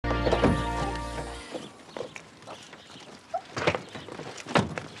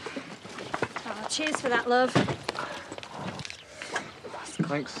Cheers for that, love.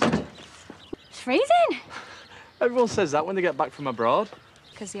 Thanks. It's freezing. Everyone says that when they get back from abroad.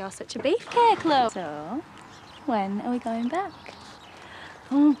 Because you're such a beefcake, love. So, when are we going back?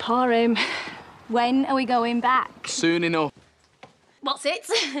 Oh, poor him. When are we going back? Soon enough. What's it?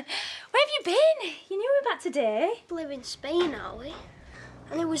 Where have you been? You knew we were back today. We live in Spain, are we?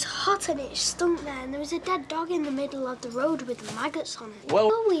 And it was hot and it stunk there, and there was a dead dog in the middle of the road with maggots on it. Well...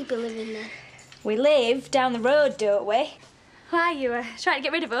 Will we be living there? We live down the road, don't we? Why, you trying to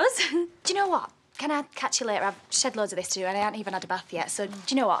get rid of us? Do you know what? Can I catch you later? I've shed loads of this to do and I haven't even had a bath yet, so do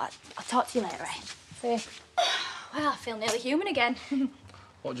you know what? I'll talk to you later, eh? See? Well, I feel nearly human again.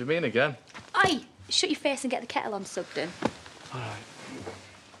 What do you mean again? Oi! Shut your face and get the kettle on, Sugden. All right.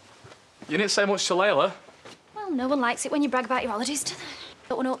 You didn't say much to Layla. Well, no one likes it when you brag about your holidays, do they?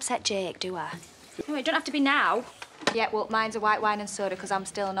 Don't want to upset Jake, do I? Anyway, it don't have to be now. Yeah, well, mine's a white wine and soda because I'm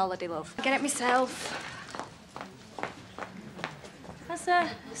still on holiday, love. I get it myself. That's a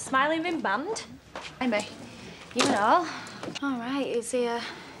smiling in band. Hey, me. You and all. All right, is he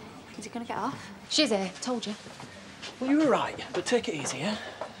gonna get off? She's here, told you. Well, you were right, but take it easy, yeah?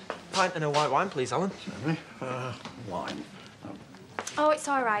 Pint and a white wine, please, Alan. Certainly. Wine. Oh, it's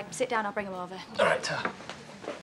all right. Sit down, I'll bring him over. All right, Ta.